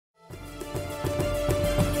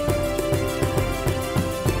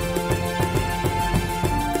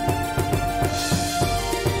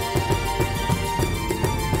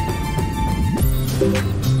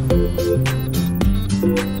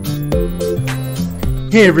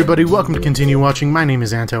Hey everybody, welcome to Continue Watching. My name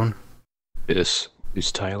is Anton. This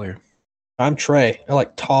is Tyler. I'm Trey. I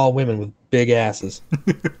like tall women with big asses.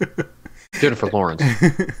 Jennifer Lawrence.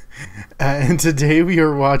 And today we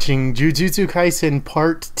are watching Jujutsu Kaisen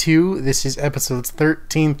Part 2. This is episodes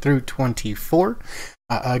 13 through 24.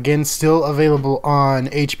 Again, still available on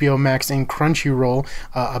HBO Max and Crunchyroll.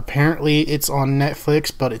 Apparently it's on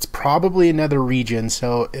Netflix, but it's probably another region.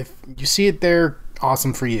 So if you see it there,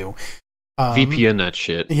 awesome for you. VPN that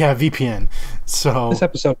shit. Yeah, VPN. So This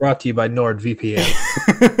episode brought to you by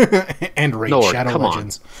NordVPN. and Raid Nord, Shadow come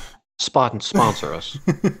Legends. Spot and sponsor us.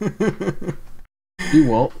 You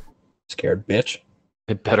won't. Scared bitch.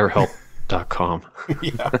 At BetterHelp.com.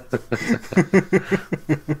 Yeah.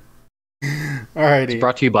 Alrighty. It's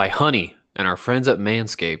brought to you by Honey and our friends at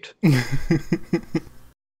Manscaped.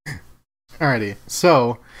 Alrighty.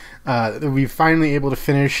 So, we're finally able to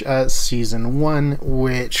finish season 1,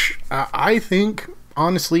 which I think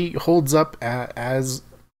honestly holds up as,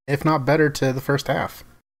 if not better, to the first half.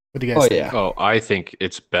 What do you guys think? Yeah. Oh, I think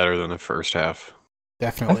it's better than the first half.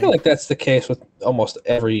 Definitely. I feel like that's the case with almost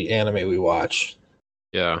every anime we watch.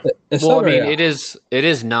 Yeah. It's Well, not I mean, very- it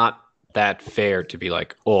is not that fair to be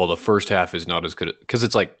like, oh, the first half is not as good. Because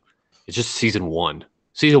it's like, it's just season 1.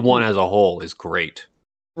 Season 1 as a whole is great.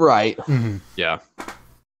 Right. Mhm. Yeah.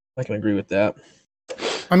 I can agree with that.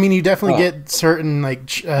 I mean, you definitely get certain like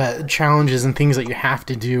challenges and things that you have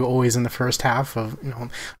to do always in the first half of,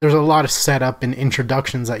 there's a lot of setup and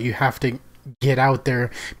introductions that you have to get out there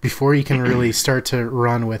before you can really start to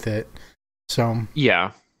run with it. So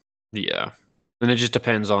Yeah. Yeah. And it just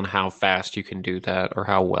depends on how fast you can do that or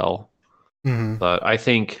how well. mhm. But I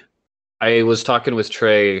think I was talking with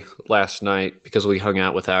Trey last night because we hung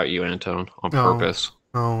out without you, Anton, on purpose.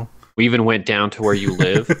 Oh. We even went down to where you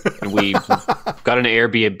live and we got an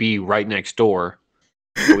Airbnb right next door.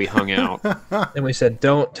 So we hung out. And we said,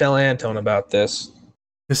 don't tell Anton about this.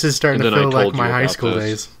 This is starting to And then I feel like told my you high about school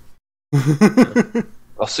this. days.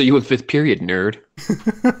 I'll see you in 5th period, nerd.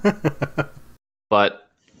 But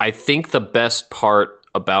I think the best part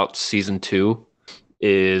about season 2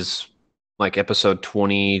 is like episode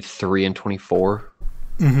 23 and 24,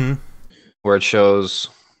 Mm-hmm. where it shows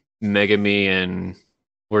Megami and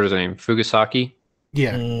what is her name? Fugasaki?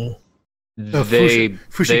 Yeah. Mm, They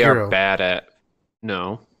Fushiguro. are bad at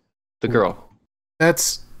the girl.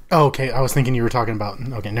 That's okay. I was thinking you were talking about.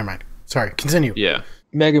 Okay, never mind. Sorry. Continue. Yeah.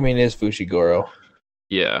 Megumin is Fushiguro.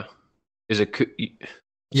 Yeah. Is it what's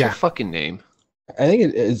Yeah. her fucking name? I think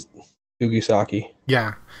it is Fugisaki.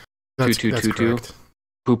 Yeah. That's correct.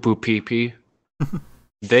 Poo poo pee pee.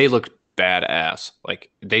 They look badass. Like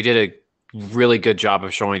they did a really good job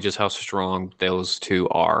of showing just how strong those two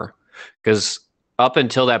are. Because up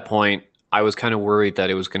until that point, I was kind of worried that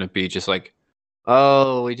it was going to be just like,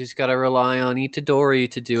 oh, we just got to rely on Itadori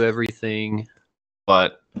to do everything.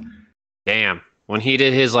 But damn, when he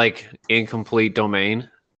did his like incomplete domain,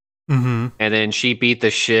 Mm-hmm. and then she beat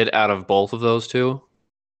the shit out of both of those two.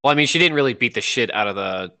 Well, I mean, she didn't really beat the shit out of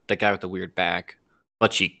the guy with the weird back,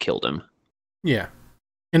 but she killed him. Yeah.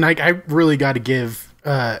 And like, I really got to give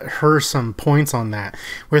her some points on that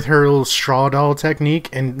with her little straw doll technique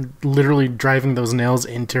and literally driving those nails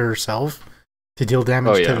into herself to deal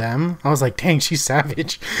damage to them. I was like, dang, she's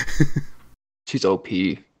savage. She's OP.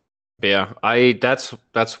 But yeah,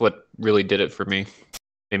 that's what really did it for me.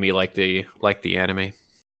 Made me like the anime.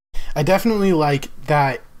 I definitely like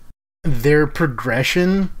that their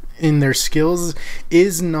progression in their skills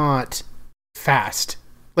is not fast.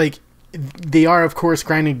 Like, they are, of course,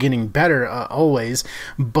 grinding, getting better always,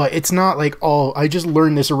 but it's not like, oh, I just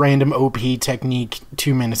learned this random OP technique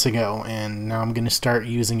 2 minutes ago, and now I'm going to start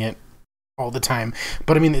using it all the time.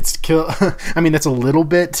 But I mean, I mean, that's a little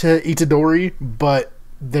bit to Itadori, but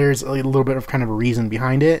there's a little bit of kind of a reason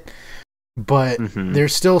behind it. But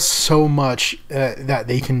there's still so much that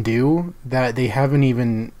they can do that they haven't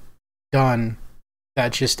even done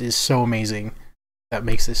that just is so amazing. That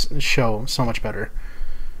makes this show so much better.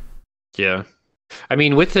 Yeah. I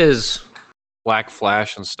mean, with his Black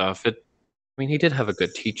Flash and stuff, he did have a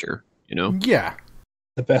good teacher, Yeah.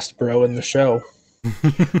 The best bro in the show.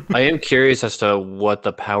 I am curious as to what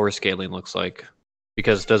the power scaling looks like.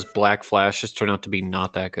 Because does Black Flash just turn out to be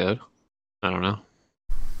not that good? I don't know.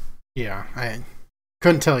 Yeah, I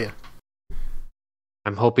couldn't tell you.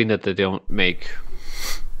 I'm hoping that they don't make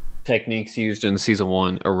techniques used in season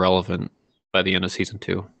 1 irrelevant by the end of season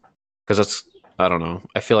 2. Because that's, I don't know.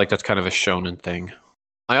 I feel like that's kind of a shonen thing.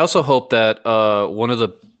 I also hope that one of the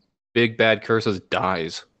big bad curses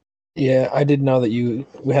dies. Yeah, I did know that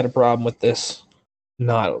we had a problem with this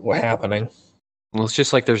not happening. Well, it's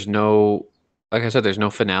just like there's no, like I said, there's no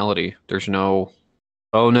finality. There's no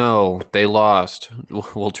Oh no, they lost.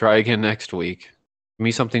 We'll try again next week. Give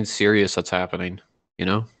me something serious that's happening, you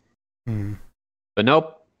know? Hmm. But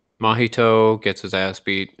nope. Mahito gets his ass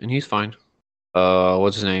beat, and he's fine.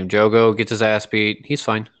 What's his name? Jogo gets his ass beat. He's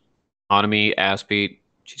fine. Hanami, ass beat.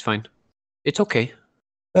 She's fine. It's okay.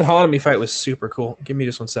 That Hanami fight was super cool. Give me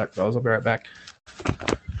just 1 sec, fellas. I'll be right back.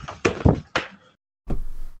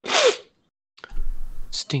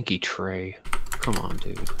 Stinky tray. Come on,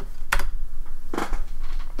 dude.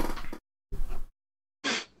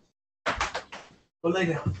 Well, lay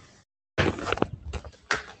down.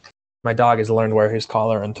 My dog has learned where his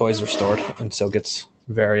collar and toys are stored, and so gets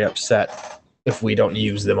very upset if we don't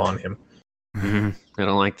use them on him. I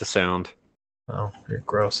don't like the sound. Oh, you're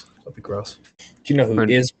gross. That'll be gross. Do you know who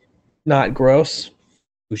is not gross?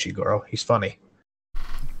 Ushiguro. He's funny.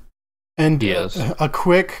 And Yes. a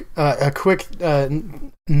quick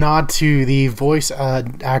nod to the voice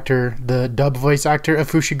actor, the dub voice actor of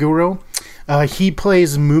Fushiguro. He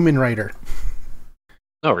plays Moomin Rider.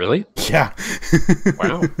 Oh, really? Yeah.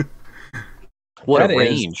 Wow. What That a is-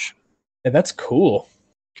 range. Yeah, that's cool.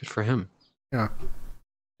 Good for him. Yeah.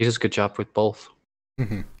 He does a good job with both.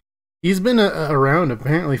 Mhm. He's been around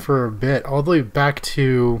apparently for a bit, all the way back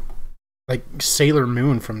to like Sailor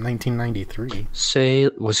Moon from 1993.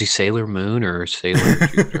 Was he Sailor Moon or Sailor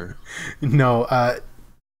Jupiter? No, I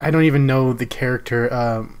don't even know the character.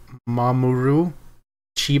 Mamoru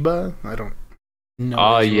Chiba. I don't know.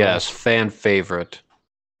 Ah, his role. yes, fan favorite.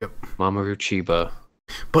 Yep. Mamoru Chiba.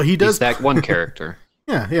 But he He's does that one character.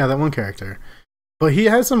 Yeah, that one character. But he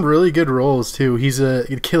has some really good roles too. He's a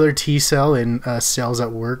killer T-Cell in Cells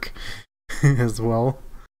at Work as well.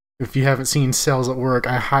 If you haven't seen Cells at Work,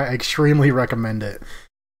 I extremely recommend it.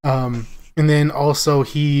 And then also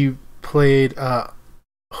he played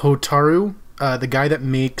Hotaru, the guy that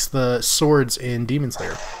makes the swords in Demon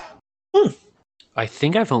Slayer. I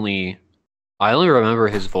think I only remember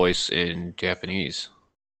his voice in Japanese.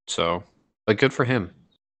 So, but good for him.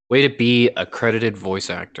 Way to be a credited voice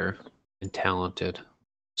actor and talented.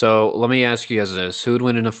 So let me ask you guys this: who would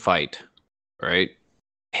win in a fight? Right,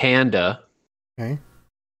 Panda Okay.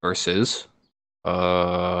 versus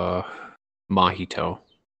Mahito.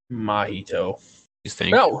 Mahito. You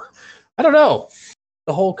think? No, I don't know.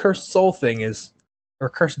 The whole cursed soul thing or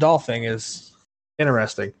cursed doll thing is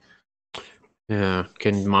interesting. Yeah.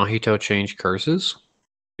 Can Mahito change curses?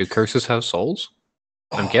 Do curses have souls?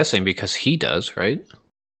 I'm guessing because he does, right?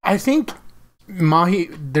 I think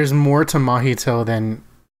there's more to Mahito than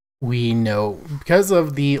we know because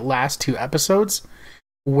of the last 2 episodes,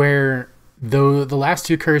 where the last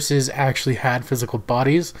 2 curses actually had physical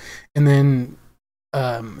bodies, and then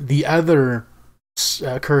the other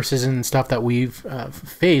curses and stuff that we've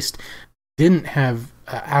faced didn't have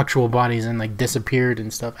actual bodies and like disappeared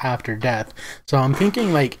and stuff after death. So I'm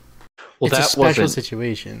thinking like it's a special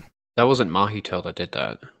situation. That wasn't Mahito that did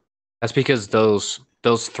that. That's because those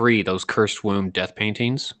cursed womb death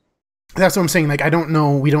paintings. That's what I'm saying. Like, I don't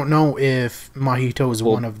know. We don't know if Mahito is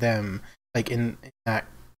one of them, like in that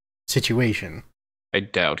situation. I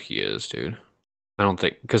doubt he is, dude. I don't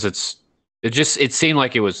think, because it seemed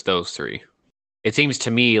like it was those 3. It seems to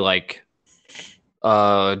me like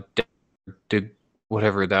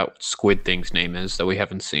whatever that squid thing's name is that we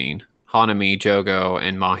haven't seen. Hanami, Jogo,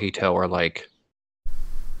 and Mahito are like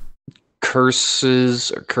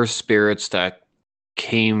curses or cursed spirits that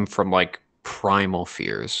came from like primal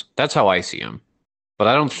fears. That's how I see him. But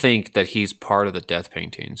I don't think that he's part of the death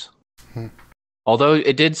paintings. Although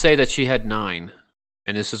it did say that she had 9,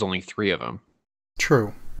 and this is only 3 of them.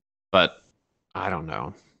 True. But I don't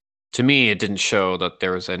know. To me, it didn't show that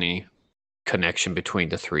there was any connection between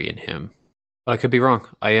the 3 and him. But I could be wrong.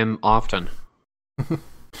 I am often.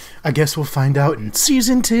 I guess we'll find out in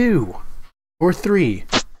season 2 or 3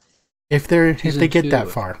 if they get that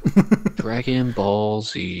far. Dragon Ball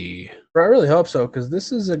Z. I really hope so, because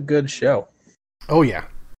this is a good show. Oh yeah,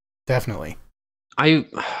 definitely. I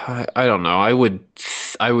don't know. I would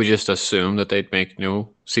just assume that they'd make new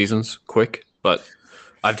seasons quick, but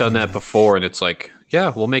I've done that before, and it's like, yeah,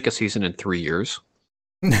 we'll make a season in 3 years.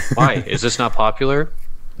 Why? Is this not popular?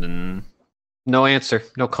 No answer.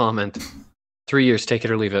 No comment. 3 years. Take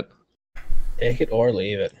it or leave it. Take it or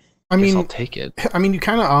leave it. I mean, I'll take it. I mean, you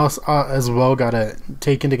kind of as well got to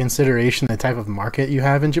take into consideration the type of market you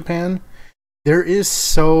have in Japan. There is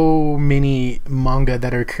so many manga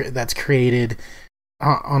that's created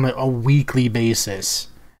on a weekly basis,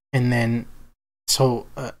 and then so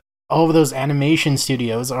all of those animation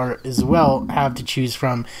studios are as well have to choose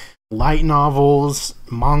from light novels,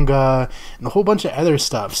 manga, and a whole bunch of other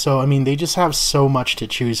stuff. So I mean, they just have so much to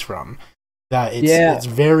choose from that it's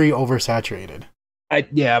very oversaturated.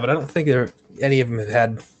 Yeah, but I don't think any of them have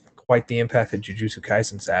had quite the impact that Jujutsu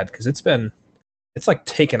Kaisen's had, because it's like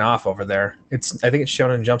taken off over there. I think it's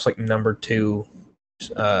Shonen Jump's like #2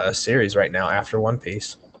 series right now after One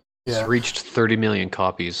Piece. Yeah. It's reached 30 million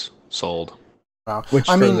copies sold. Wow. Which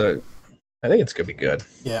I think it's gonna be good.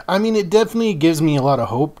 Yeah, I mean, it definitely gives me a lot of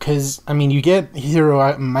hope because I mean, you get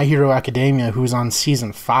My Hero Academia, who's on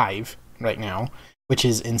season 5 right now, which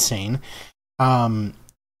is insane.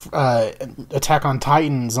 Attack on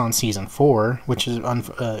Titan's on season 4, which is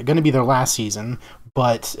going to be their last season,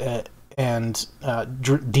 but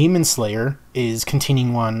Demon Slayer is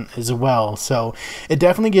continuing on as well. So it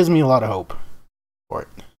definitely gives me a lot of hope for it.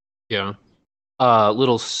 Yeah.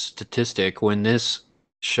 Little statistic: when this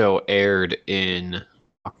show aired in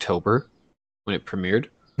October, when it premiered,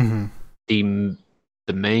 Mm-hmm.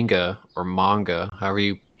 the manga, however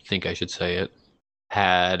you think I should say it,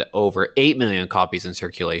 had over 8 million copies in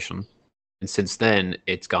circulation, and since then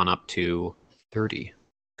it's gone up to 30.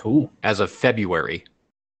 Cool. As of February.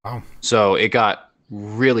 Wow. So it got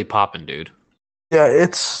really popping, dude. Yeah,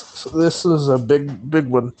 this is a big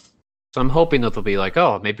one. So I'm hoping that they'll be like,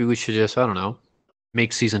 oh, maybe we should just, I don't know,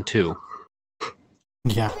 make season 2.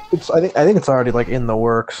 Yeah. I think it's already like in the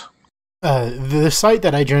works. The site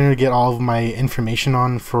that I generally get all of my information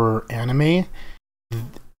on for anime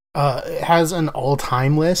has an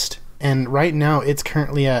all-time list, and right now it's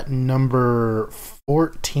currently at number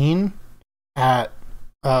 14 at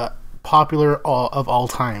popular of all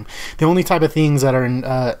time. The only type of things that are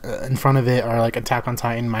in front of it are like Attack on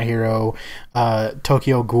Titan, My Hero,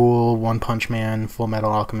 Tokyo Ghoul, One Punch Man, Full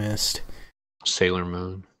Metal Alchemist, Sailor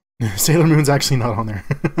Moon. Sailor Moon's actually not on there.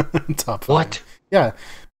 Top 5. What? Yeah,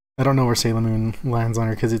 I don't know where Sailor Moon lands on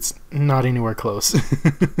her because it's not anywhere close.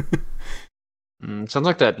 Sounds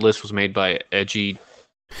like that list was made by edgy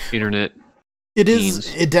internet. It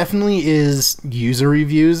is. It definitely is user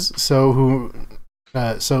reviews. So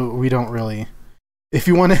we don't really. If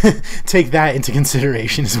you want to take that into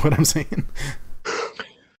consideration, is what I'm saying.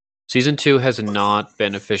 Season 2 has not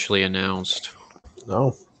been officially announced.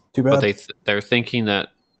 No, too bad. But they're thinking that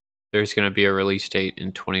there's going to be a release date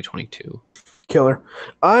in 2022. Killer.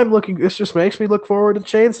 This just makes me look forward to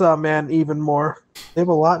Chainsaw Man even more. They have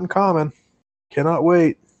a lot in common. Cannot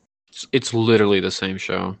wait. It's literally the same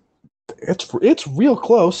show. It's real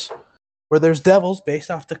close. Where there's devils based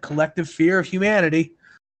off the collective fear of humanity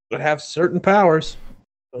that have certain powers.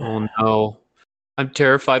 Oh no. I'm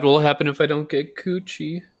terrified. What will happen if I don't get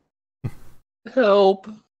coochie? Help.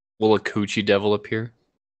 Will a coochie devil appear?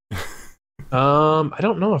 I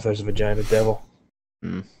don't know if there's a vagina devil.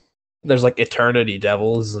 There's like eternity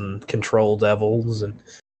devils and control devils, and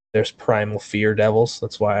there's primal fear devils.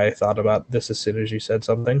 That's why I thought about this as soon as you said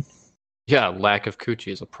something. Yeah, lack of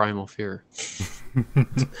coochie is a primal fear.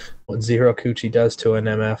 What zero coochie does to an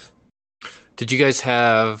MF. Did you guys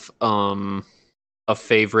have a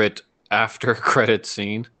favorite after credit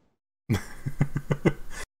scene?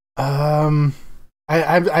 I'm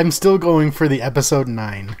still going for the episode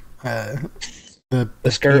 9. The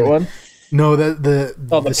skirt one? No, the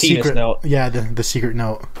penis secret note. Yeah, the secret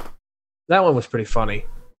note. That one was pretty funny.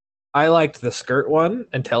 I liked the skirt one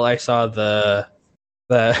until I saw the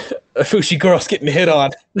Fushi girls getting hit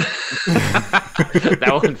on.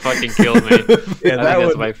 That one fucking killed me. Yeah,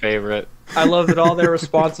 that's my favorite. I love that all their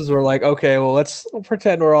responses were like, okay, well, let's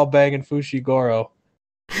pretend we're all banging Fushi Goro.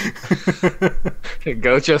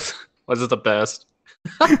 Gocho's was it the best?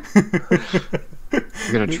 You're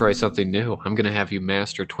gonna try something new. I'm gonna have you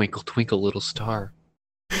master Twinkle Twinkle Little Star.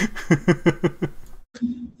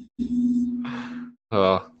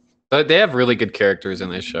 But they have really good characters in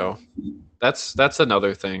this show. That's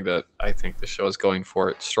another thing that I think the show is going for.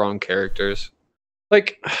 It's strong characters.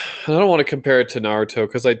 Like, I don't want to compare it to Naruto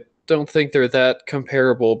because I don't think they're that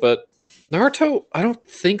comparable, but Naruto, I don't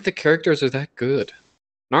think the characters are that good.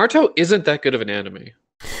 Naruto isn't that good of an anime.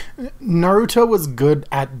 Naruto was good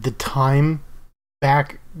at the time,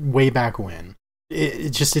 way back when.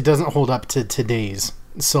 It doesn't hold up to today's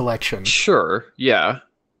selection. Sure, yeah,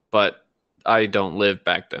 but I don't live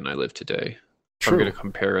back then. I live today. True. I'm going to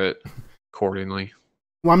compare it accordingly.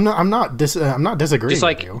 Well, I'm not disagreeing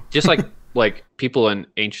with you. Just like people in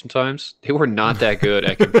ancient times, they were not that good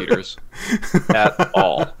at computers at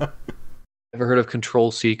all. Ever heard of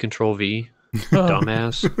Control C, Control V?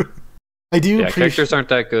 Dumbass. I do. Yeah, characters aren't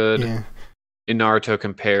that good in Naruto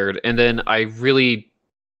compared. And then I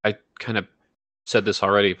kind of said this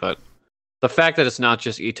already, but the fact that it's not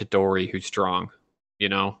just Itadori who's strong, is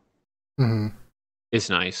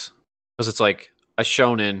nice. Because it's like a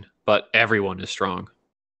shonen, but everyone is strong.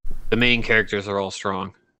 The main characters are all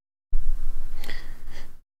strong.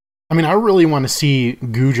 I mean, I really want to see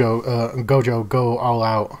Gojo go all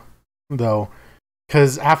out, though.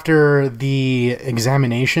 Because after the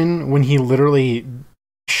examination, when he literally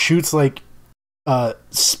shoots, like, a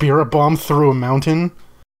spirit bomb through a mountain,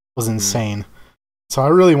 was insane. So I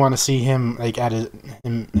really want to see him, like, at a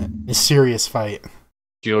serious fight.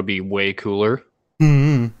 You know, it'd be way cooler.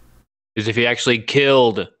 Mm-hmm. Is if he actually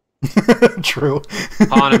killed True.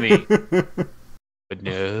 Hanami. But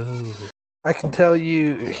no. I can tell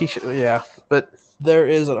you, he should. Yeah, but there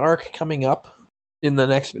is an arc coming up in the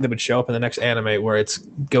next. That would show up in the next anime where it's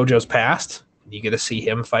Gojo's past. You get to see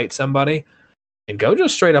him fight somebody, and Gojo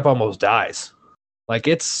straight up almost dies. Like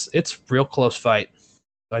it's real close fight.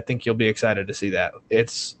 I think you'll be excited to see that.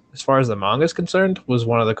 It's, as far as the manga is concerned, was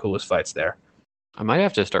one of the coolest fights there. I might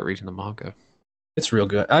have to start reading the manga. It's real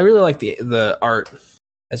good. I really like the art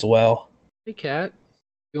as well. Hey, Kat,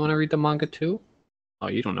 you want to read the manga too? Oh,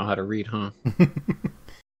 you don't know how to read, huh?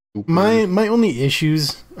 My only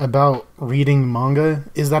issues about reading manga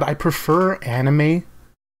is that I prefer anime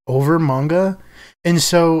over manga, and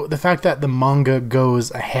so the fact that the manga goes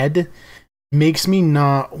ahead makes me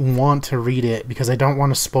not want to read it because I don't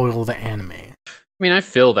want to spoil the anime. I mean, I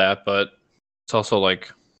feel that, but it's also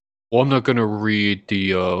like, well, I'm not gonna read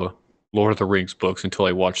the Lord of the Rings books until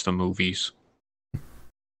I watch the movies.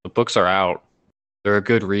 The books are out. They're a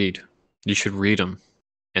good read. You should read them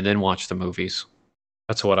and then watch the movies.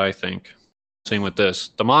 That's what I think. Same with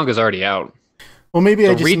this. The manga's already out. Well, maybe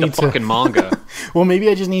So I just read need the fucking manga. Well, maybe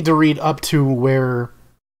I just need to read up to where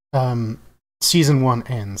season 1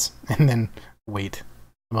 ends, and then wait.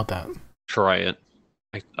 How about that? Try it.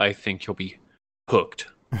 I think you'll be hooked.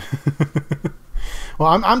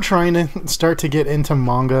 Well, I'm trying to start to get into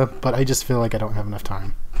manga, but I just feel like I don't have enough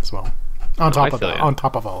time as well. On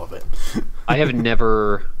top of all of it. I have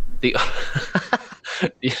never the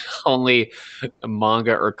only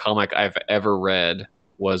manga or comic I've ever read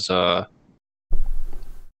was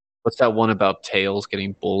what's that one about Tails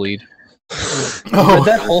getting bullied? Read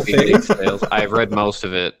that whole thing? I've read most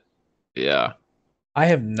of it. Yeah. I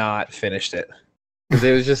have not finished it. Because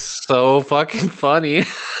it was just so fucking funny.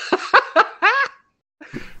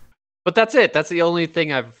 But that's it. That's the only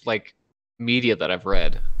thing I've, like, media that I've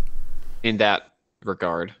read in that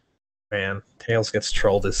regard. Man, Tails gets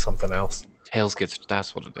trolled is something else.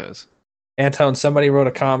 That's what it is. Anton, somebody wrote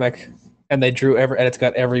a comic, and they drew and it's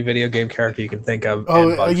got every video game character you can think of.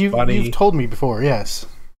 Oh, you've told me before, yes.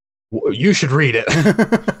 You should read it.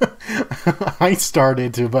 I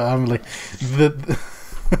started to, but I'm like,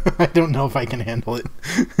 I don't know if I can handle it.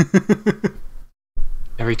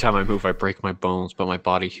 Every time I move, I break my bones, but my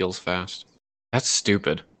body heals fast. That's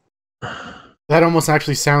stupid. That almost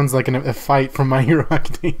actually sounds like a fight from My Hero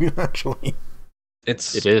Academia, actually.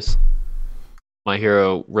 It is. My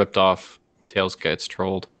Hero ripped off Tails gets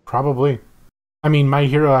trolled. Probably. I mean, My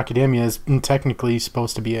Hero Academia is technically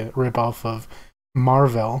supposed to be a ripoff of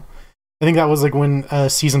Marvel. I think that was like when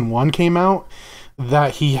season 1 came out,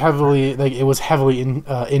 that he it was heavily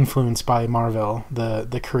influenced by Marvel,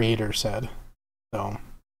 the creator said. So,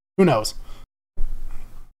 who knows?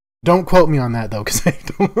 Don't quote me on that, though, because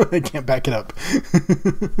I can't back it up.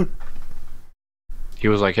 He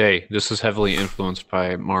was like, hey, this is heavily influenced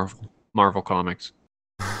by Marvel Comics.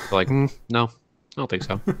 Like, no, I don't think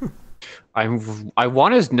so. I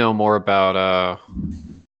want to know more about,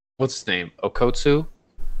 what's his name? Okotsu?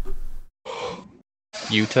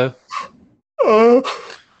 Yuta?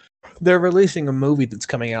 They're releasing a movie that's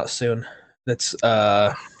coming out soon. That's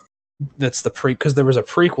the because there was a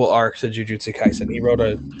prequel arc to Jujutsu Kaisen. He wrote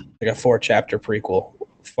a 4-chapter prequel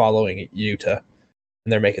following Yuta,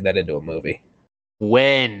 and they're making that into a movie.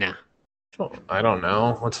 When? I don't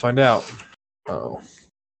know. Let's find out. Oh,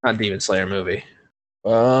 not Demon Slayer movie.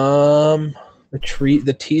 The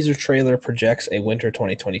teaser trailer projects a winter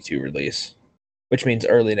 2022 release, which means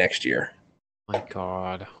early next year. My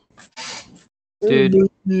God, dude,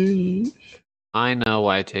 I know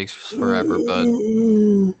why it takes forever, but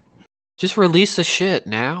just release the shit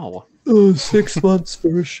now. 6 months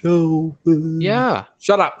for a show. Yeah,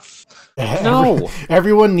 Shut up. no.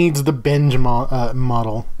 Everyone needs the binge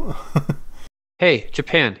model. Hey,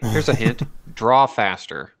 Japan, here's a hint. Draw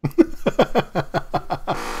faster.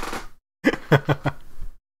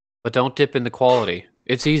 But don't dip in the quality.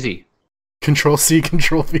 It's easy. Control C,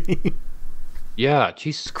 Control V. Yeah,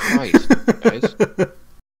 Jesus Christ, guys.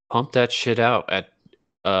 Pump that shit out at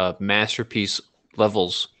masterpiece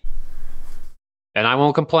levels. And I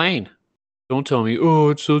won't complain. Don't tell me, oh,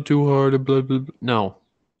 it's so too hard, and blah, blah, blah. No,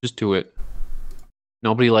 just do it.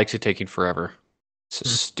 Nobody likes it taking forever. This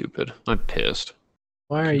is stupid. I'm pissed.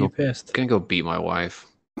 Why are you pissed? I'm gonna go beat my wife.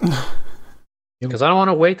 Because I don't want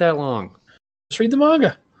to wait that long. Just read the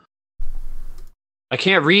manga. I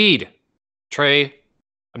can't read. Trey,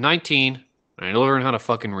 I'm 19, and I don't learn how to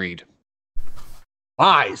fucking read.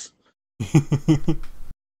 Lies.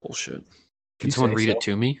 Bullshit. Can someone read it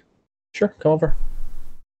to me? Sure, come over.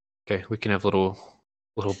 Okay, we can have little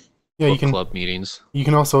you can club meetings. You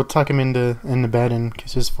can also tuck him into bed and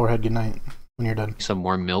kiss his forehead goodnight when you're done. Some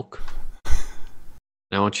more milk.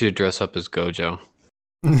 Now I want you to dress up as Gojo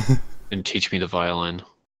and teach me the violin.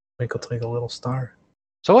 Twinkle, twinkle, little star.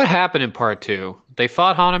 So what happened in part 2? They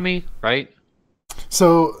fought Hanami, right?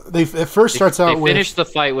 So it first starts out with... They finished the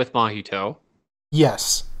fight with Mahito.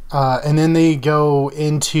 Yes. And then they go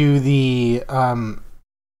into the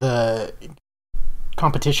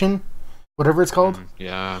competition, whatever it's called.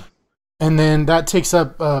 Yeah. And then that takes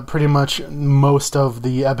up pretty much most of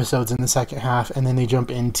the episodes in the second half, and then they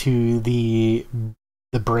jump into the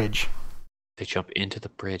bridge. They jump into the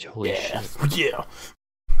bridge. Holy shit. Yeah.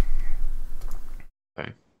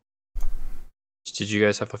 Okay. Did you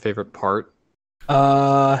guys have a favorite part?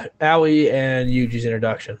 Aoi and Yuji's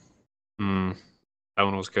introduction. That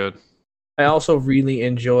one was good. I also really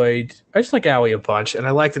enjoyed... I just like Aoi a bunch, and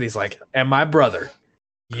I like that he's like, and my brother,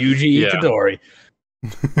 Yuji Itadori.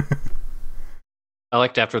 I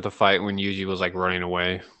liked after the fight when Yuji was like running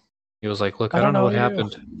away. He was like, look, I don't know what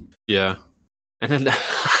happened. Yeah. And then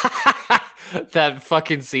that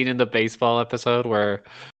fucking scene in the baseball episode where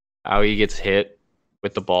Aoi gets hit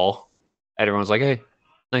with the ball. Everyone's like, hey,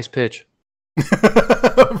 nice pitch.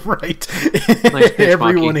 Right. Nice pitch,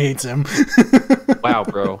 Everyone Maki. hates him. Wow,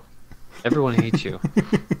 bro. Everyone hates you.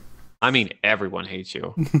 I mean, everyone hates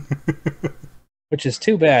you. Which is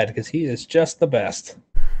too bad, because he is just the best.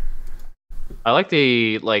 I like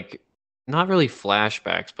the, not really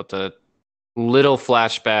flashbacks, but the little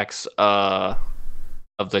flashbacks of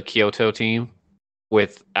the Kyoto team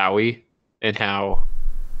with Aoi and how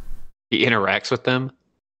he interacts with them.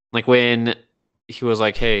 Like when he was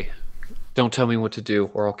like, hey, don't tell me what to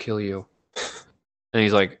do or I'll kill you. And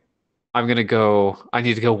he's like, I need to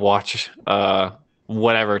go watch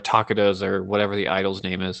whatever Takada's or whatever the idol's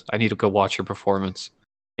name is. I need to go watch your performance.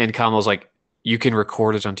 And Kamo's like, you can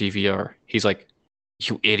record it on DVR. He's like,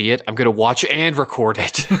 you idiot, I'm gonna watch and record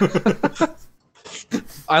it.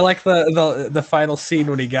 I like the final scene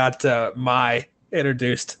when he got Mai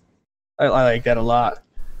introduced. I like that a lot.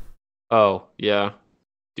 Oh, yeah.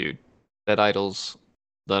 Dude, that idol's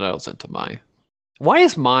into Mai. Why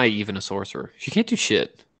is Mai even a sorcerer? She can't do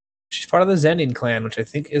shit. She's part of the Zenin clan, which I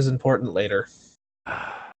think is important later.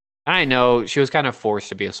 I know she was kind of forced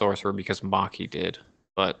to be a sorcerer because Maki did,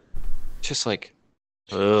 but just like,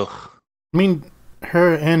 ugh. I mean,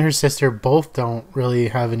 her and her sister both don't really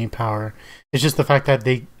have any power. It's just the fact that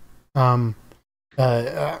they,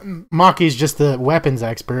 Maki's just the weapons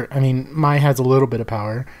expert. I mean, Mai has a little bit of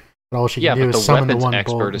power, but all she can do is summon the one bullet. Yeah, but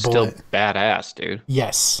the weapons expert is still badass, dude.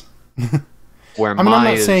 Yes. Where I'm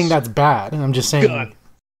not saying that's bad. I'm just saying. Gun.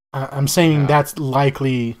 I'm saying that's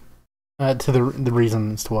likely to the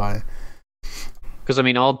reasons to why. Because I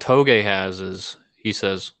mean, all Toge has is he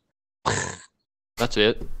says, "That's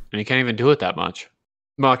it," and he can't even do it that much.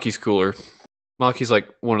 Maki's cooler. Maki's like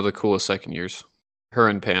one of the coolest second years. Her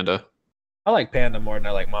and Panda. I like Panda more than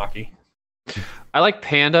I like Maki. I like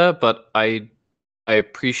Panda, but I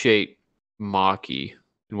appreciate Maki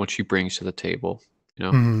and what she brings to the table.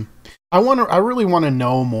 You know, I really want to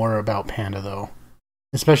know more about Panda though,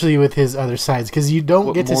 especially with his other sides, because you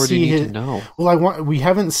don't get to see his. To know? Well, we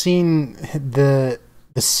haven't seen the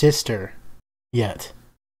sister yet.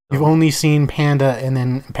 We've only seen Panda and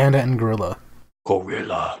then Panda and Gorilla.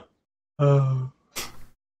 Gorilla.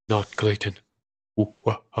 Not Clayton. What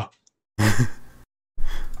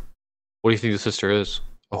do you think the sister is?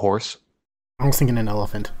 A horse? I was thinking an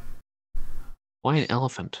elephant. Why an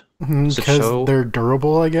elephant? Because they're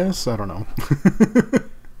durable, I guess? I don't know.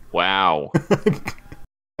 Wow.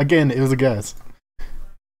 Again, it was a guess.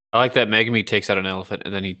 I like that Megami takes out an elephant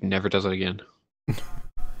and then he never does it again.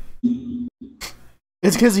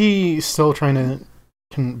 It's because he's still trying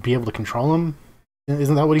to be able to control him.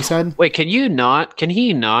 Isn't that what he said? Wait, can he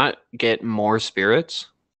not get more spirits?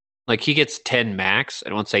 Like, he gets 10 max,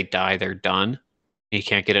 and once they die, they're done. He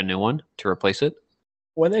can't get a new one to replace it?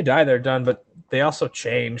 When they die, they're done, but they also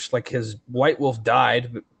changed. Like, his white wolf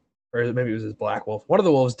died, or maybe it was his black wolf. One of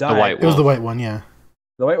the wolves died. The white wolf. It was the white one, yeah.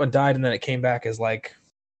 The white one died, and then it came back as, like...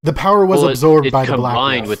 The power was absorbed by the black wolf.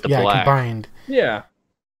 Combined with the black. Combined. Yeah.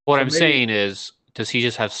 What I'm saying is, does he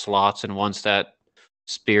just have slots, and once that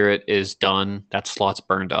spirit is done, that slot's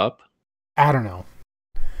burned up? I don't know.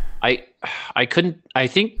 I couldn't. I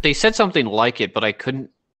think they said something like it, but I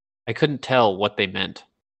couldn't tell what they meant.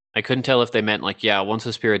 I couldn't tell if they meant like, yeah, once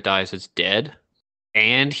the spirit dies, it's dead,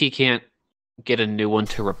 and he can't get a new one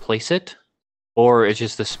to replace it, or it's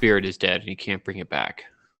just the spirit is dead and you can't bring it back.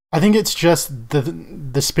 I think it's just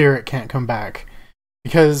the spirit can't come back,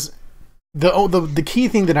 because the key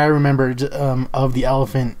thing that I remembered of the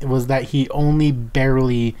elephant was that he only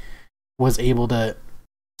barely was able to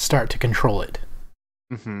start to control it.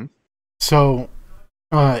 Mm-hmm. So,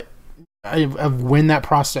 of when that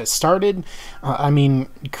process started, I mean,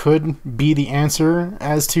 could be the answer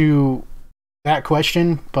as to that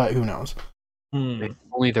question, but who knows? If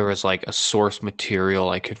only there was like a source material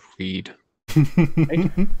I could read.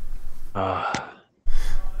 I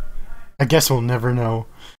guess we'll never know.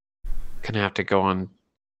 Gonna have to go on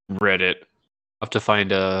Reddit. I'll have to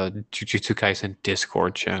find a Jujutsu Kaisen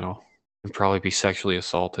Discord channel and probably be sexually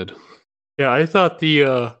assaulted. Yeah, I thought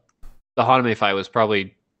the Haname fight was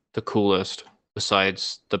probably the coolest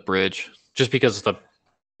besides the bridge. Just because the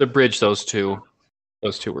bridge, those two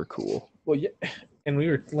were cool. Well, yeah, and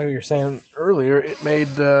like we were saying earlier, it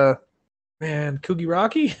made man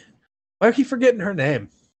Kugisaki. Why do I keep forgetting her name?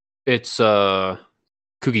 It's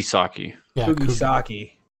Kugisaki. Yeah,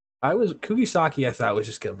 Kugisaki. Kugisaki. I thought was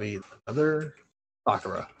just gonna be another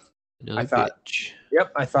Sakura. Another I thought. bitch.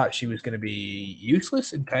 Yep, I thought she was gonna be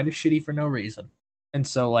useless and kind of shitty for no reason. And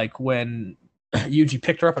so, like when Yuji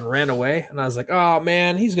picked her up and ran away, and I was like, "Oh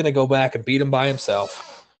man, he's gonna go back and beat him by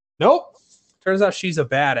himself." Nope. Turns out she's a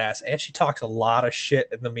badass, and she talks a lot of shit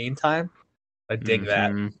in the meantime. I dig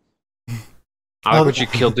that. I like when she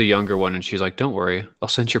killed the younger one, and she's like, "Don't worry, I'll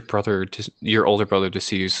send your older brother to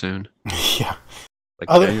see you soon." Yeah. Like,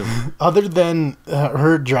 other than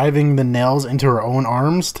her driving the nails into her own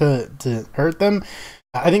arms to hurt them,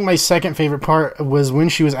 I think my second favorite part was when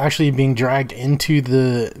she was actually being dragged into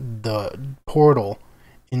the portal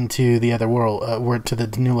into the other world, to the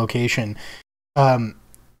new location, where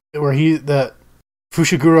the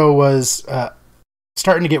Fushiguro was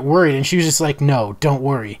starting to get worried, and she was just like, "No, don't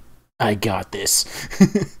worry, I got this."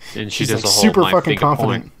 And she she's does like a whole super my fucking finger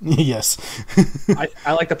confident. Yes.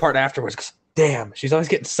 I like the part afterwards because damn, she's always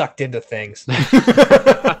getting sucked into things.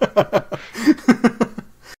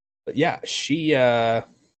 But yeah, she kind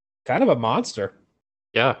of a monster.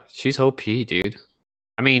 Yeah, she's OP, dude.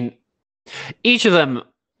 I mean, each of them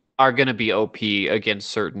are gonna be OP against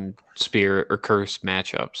certain spirit or curse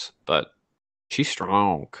matchups, but she's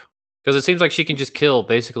strong because it seems like she can just kill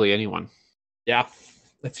basically anyone. Yeah,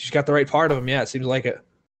 if she's got the right part of him, yeah, it seems like it.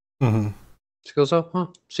 Mm-hmm. She goes, "Oh, huh,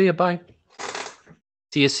 see ya, bye.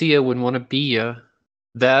 See ya, wouldn't want to be ya."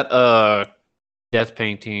 That death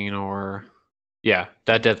painting, or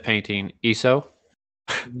that death painting, Iso.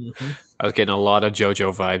 Mm-hmm. I was getting a lot of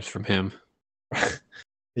JoJo vibes from him.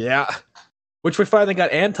 Yeah, which we finally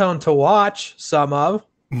got Anton to watch some of.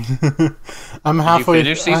 I'm halfway. Did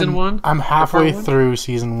you finish season 1? I'm halfway through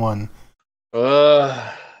season 1.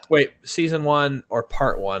 Wait, season 1 or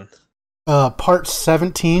part 1? Part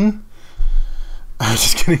 17. I'm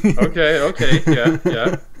just kidding. Okay,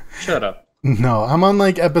 yeah. Shut up. No, I'm on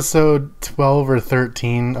like episode 12 or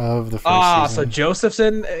 13 of the first season. So Joseph's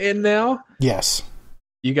in now? Yes.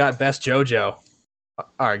 You got best JoJo,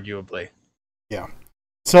 arguably. Yeah.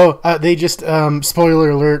 So they just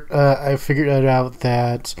spoiler alert. I figured out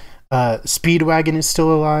that Speedwagon is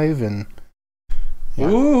still alive, and yeah.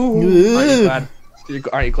 Ooh.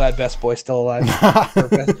 Aren't you glad Best Boy's still alive?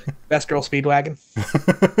 best Girl Speedwagon.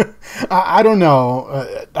 I don't know.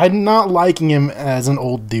 I'm not liking him as an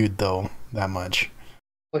old dude though that much.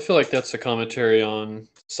 I feel like that's a commentary on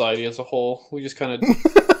society as a whole. We just kind of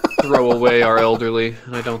throw away our elderly,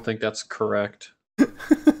 and I don't think that's correct.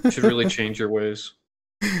 You should really change your ways.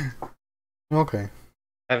 Okay.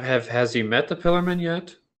 Has he met the Pillarman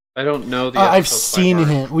yet? I don't know the I've seen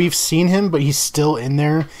him. We've seen him, but he's still in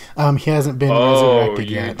there. He hasn't been resurrected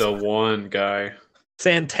yet. The one guy.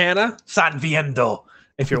 Santana San Viendo,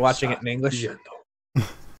 if you're watching it in English.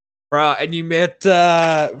 Bro, and you met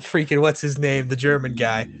freaking what's his name, the German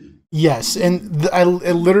guy. Yes, and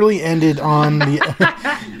it literally ended on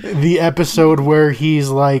the episode where he's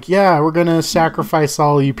like, "Yeah, we're gonna sacrifice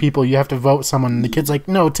all you people. You have to vote someone." And the kid's like,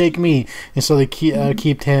 "No, take me." And so they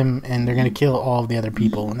keep him, and they're gonna kill all of the other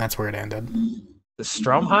people, and that's where it ended. The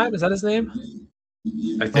Stromheim, is that his name?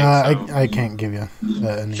 I think so. I can't give you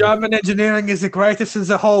a name. German engineering is the greatest in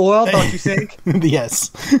the whole world, don't you think? Yes.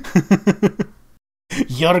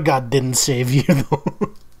 Your God didn't save you, though.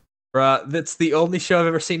 Bruh, that's the only show I've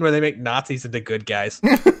ever seen where they make Nazis into good guys.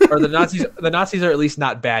 Or the Nazis are at least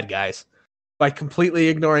not bad guys. By completely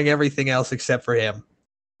ignoring everything else except for him.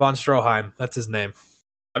 Von Stroheim, that's his name.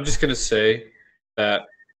 I'm just gonna say that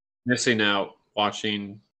missing out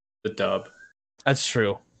watching the dub. That's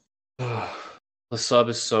true. The sub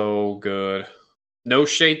is so good. No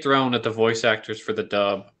shade thrown at the voice actors for the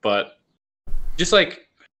dub, but just like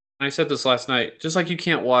I said this last night, just like you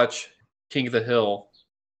can't watch King of the Hill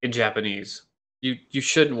in Japanese, you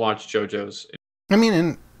shouldn't watch JoJo's. I mean,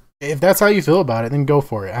 and if that's how you feel about it, then go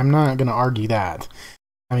for it. I'm not gonna argue that.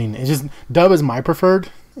 I mean, it's just dub is my preferred.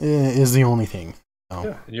 Is the only thing. So.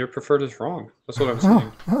 Yeah, and your preferred is wrong. That's what I'm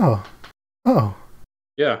saying. Oh.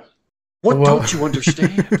 Yeah. What don't you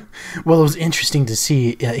understand? Well, it was interesting to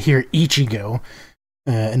see hear Ichigo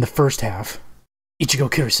in the first half. Ichigo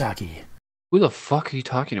Kurosaki. Who the fuck are you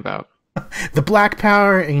talking about? The Black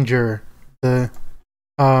Power Ranger. The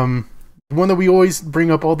one that we always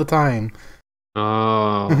bring up all the time.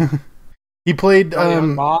 Oh. He played Johnny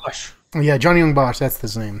Young Bosch. Yeah, Johnny Young Bosch, that's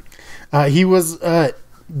his name. He was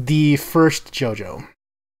the first JoJo.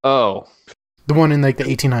 Oh. The one in like the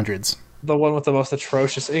 1800s. The one with the most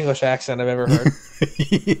atrocious English accent I've ever heard.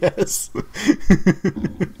 Yes.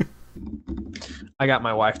 I got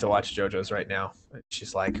my wife to watch JoJo's right now.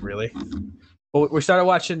 She's like, really? Well, we started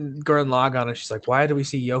watching Gurren Lagann, and she's like, why do we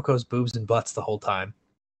see Yoko's boobs and butts the whole time?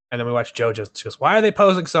 And then we watch JoJo's, and she goes, why are they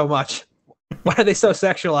posing so much? Why are they so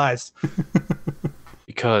sexualized?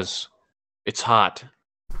 Because it's hot.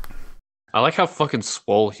 I like how fucking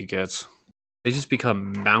swole he gets. They just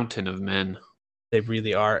become mountain of men. They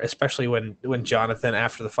really are, especially when Jonathan,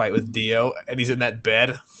 after the fight with Dio, and he's in that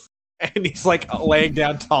bed, and he's like laying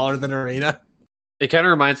down taller than Arena. It kind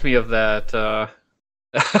of reminds me of that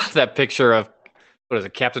that picture of, what is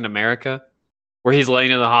it, Captain America? Where he's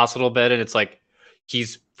laying in the hospital bed, and it's like,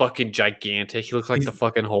 he's fucking gigantic. He looks like the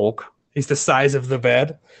fucking Hulk. He's the size of the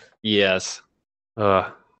bed. Yes. Can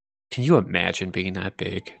you imagine being that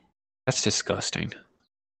big? That's disgusting.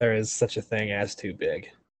 There is such a thing as too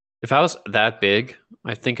big. If I was that big,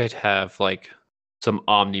 I think I'd have like some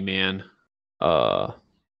Omni-Man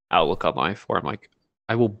outlook on life where I'm like,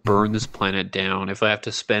 I will burn this planet down if I have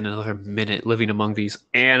to spend another minute living among these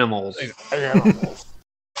animals.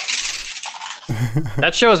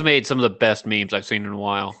 That show has made some of the best memes I've seen in a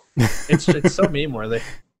while. It's so meme worthy.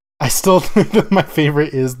 I still think that my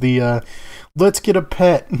favorite is the let's get a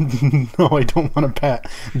pet. No, I don't want a pet.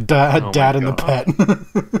 Dad and the pet.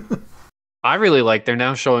 I really like they're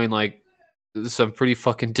now showing like some pretty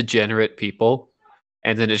fucking degenerate people,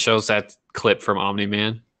 and then it shows that clip from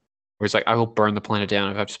Omni-Man where it's like, I will burn the planet down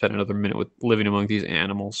if I have to spend another minute with living among these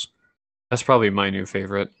animals. That's probably my new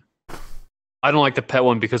favorite. I don't like the pet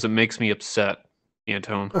one because it makes me upset,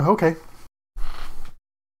 Antone. Okay.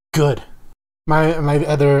 Good. My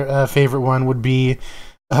other favorite one would be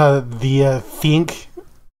the Think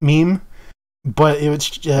meme. But it was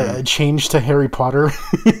changed to Harry Potter.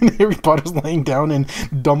 Harry Potter's laying down and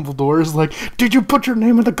Dumbledore's like, did you put your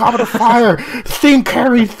name in the goblet of fire? Think,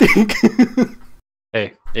 Harry, think.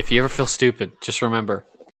 Hey, if you ever feel stupid, just remember,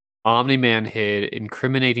 Omni-Man hid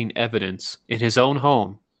incriminating evidence in his own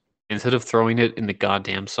home instead of throwing it in the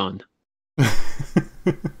goddamn sun.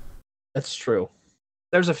 That's true.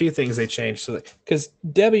 There's a few things they changed so that, because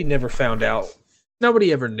Debbie never found out.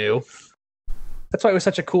 Nobody ever knew. That's why it was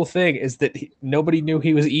such a cool thing, is that nobody knew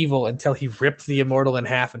he was evil until he ripped the Immortal in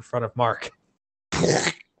half in front of Mark.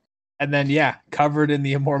 And then, yeah, covered in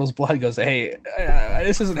the Immortal's blood, goes, hey,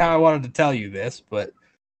 this isn't how I wanted to tell you this, but...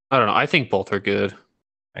 I don't know. I think both are good.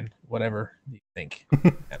 And whatever you think.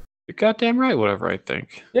 You're goddamn right, whatever I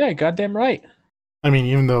think. Yeah, goddamn right. I mean,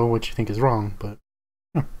 even though what you think is wrong, but...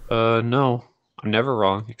 No. I'm never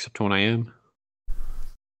wrong, except when I am.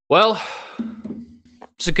 Well...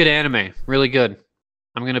 It's a good anime. Really good.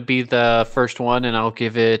 I'm going to be the first one, and I'll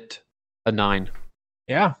give it a 9.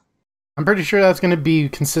 Yeah. I'm pretty sure that's going to be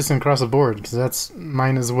consistent across the board, because that's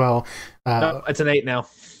mine as well. No, it's an 8 now.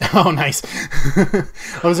 Oh, nice.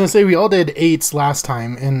 I was going to say we all did 8s last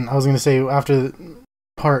time, and I was going to say after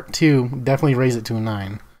part 2, definitely raise it to a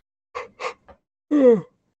 9.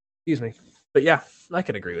 Excuse me. But yeah, I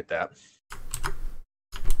can agree with that.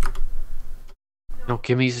 No,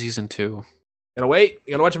 give me season 2. Gotta wait.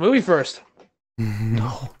 You gotta watch a movie first.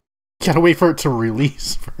 No. You gotta wait for it to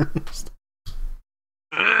release first.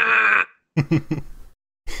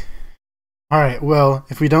 Alright, well,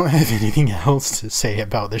 if we don't have anything else to say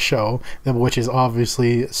about the show, which is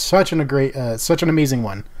obviously such an amazing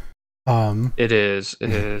one. It is.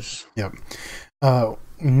 Yep.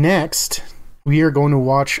 Next, we are going to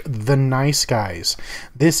watch The Nice Guys.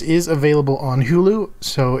 This is available on Hulu,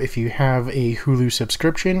 so if you have a Hulu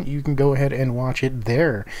subscription, you can go ahead and watch it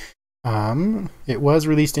there. It was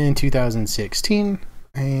released in 2016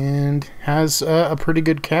 and has a pretty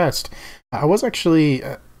good cast. I was actually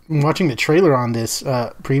watching the trailer on this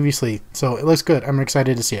previously, so it looks good. I'm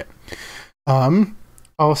excited to see it.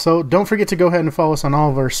 Also, don't forget to go ahead and follow us on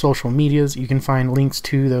all of our social medias. You can find links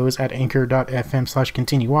to those at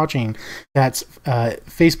anchor.fm/continue watching. That's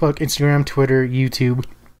Facebook, Instagram, Twitter, YouTube,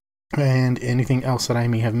 and anything else that I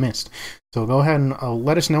may have missed. So go ahead and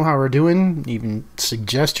let us know how we're doing. Even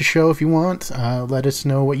suggest a show if you want. Let us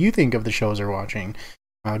know what you think of the shows we're watching.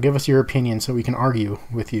 Give us your opinion so we can argue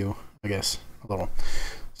with you, I guess, a little.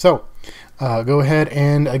 So, go ahead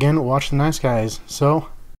and, again, watch The Nice Guys. So,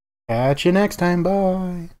 catch you next time.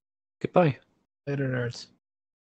 Bye. Goodbye. Later, nerds.